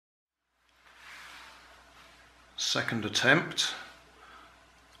Second attempt.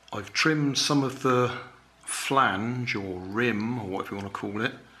 I've trimmed some of the flange or rim, or whatever you want to call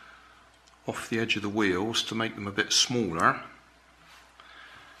it, off the edge of the wheels to make them a bit smaller.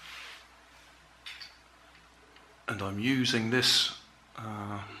 And I'm using this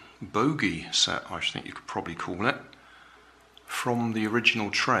bogey set, I think you could probably call it, from the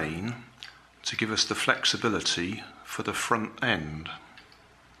original train to give us the flexibility for the front end.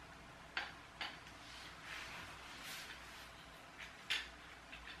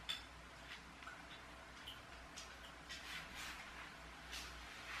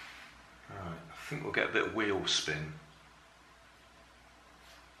 I think we'll get a bit of wheel spin.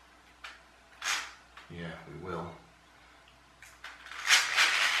 Yeah, we will.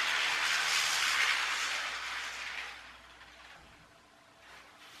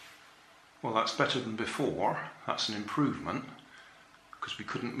 Well, that's better than before. That's an improvement, because we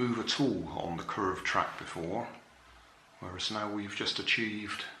couldn't move at all on the curved track before, whereas now we've just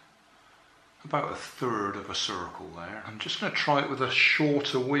achieved about a third of a circle there. I'm just going to try it with a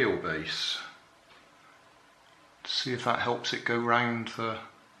shorter wheelbase to see if that helps it go round the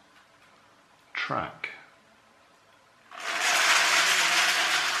track.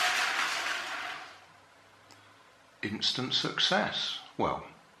 Instant success. Well,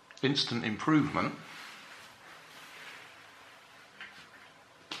 instant improvement.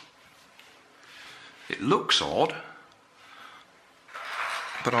 It looks odd,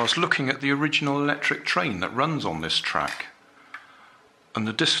 but I was looking at the original electric train that runs on this track, and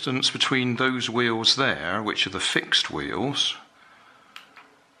the distance between those wheels there, which are the fixed wheels,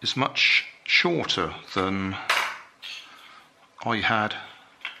 is much shorter than I had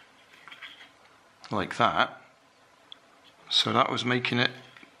like that. So that was making it,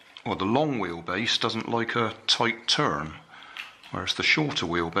 well, the long wheelbase doesn't like a tight turn, whereas the shorter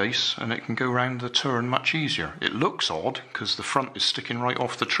wheelbase, and it can go round the turn much easier. It looks odd because the front is sticking right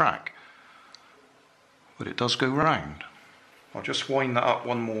off the track, but it does go round. I'll just wind that up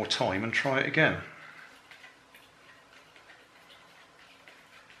one more time and try it again.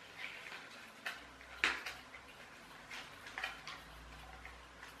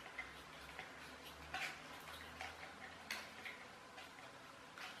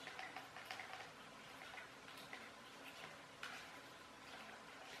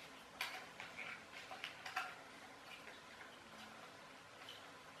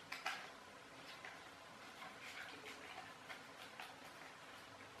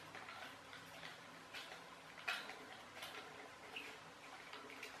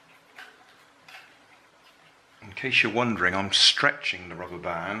 In case you're wondering, I'm stretching the rubber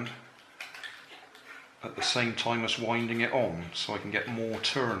band at the same time as winding it on, so I can get more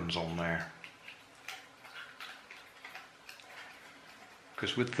turns on there.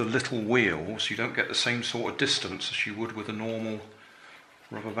 Because with the little wheels, you don't get the same sort of distance as you would with a normal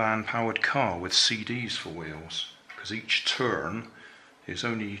rubber band powered car with CDs for wheels, because each turn is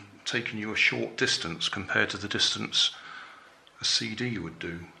only taking you a short distance compared to the distance a CD would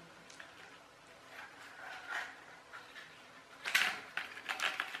do.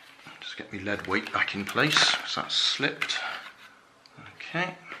 Get my lead weight back in place, because that's slipped.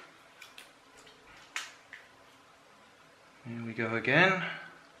 Okay. Here we go again.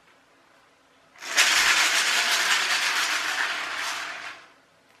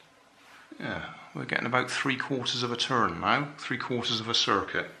 Yeah, we're getting about 3/4 of a turn now, 3/4 of a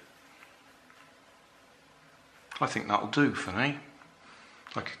circuit. I think that'll do for me.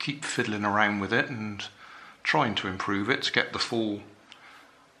 I could keep fiddling around with it and trying to improve it to get the full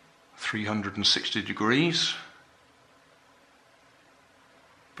 360 degrees,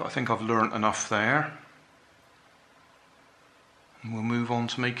 but I think I've learnt enough there, and we'll move on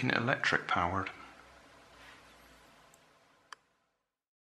to making it electric powered.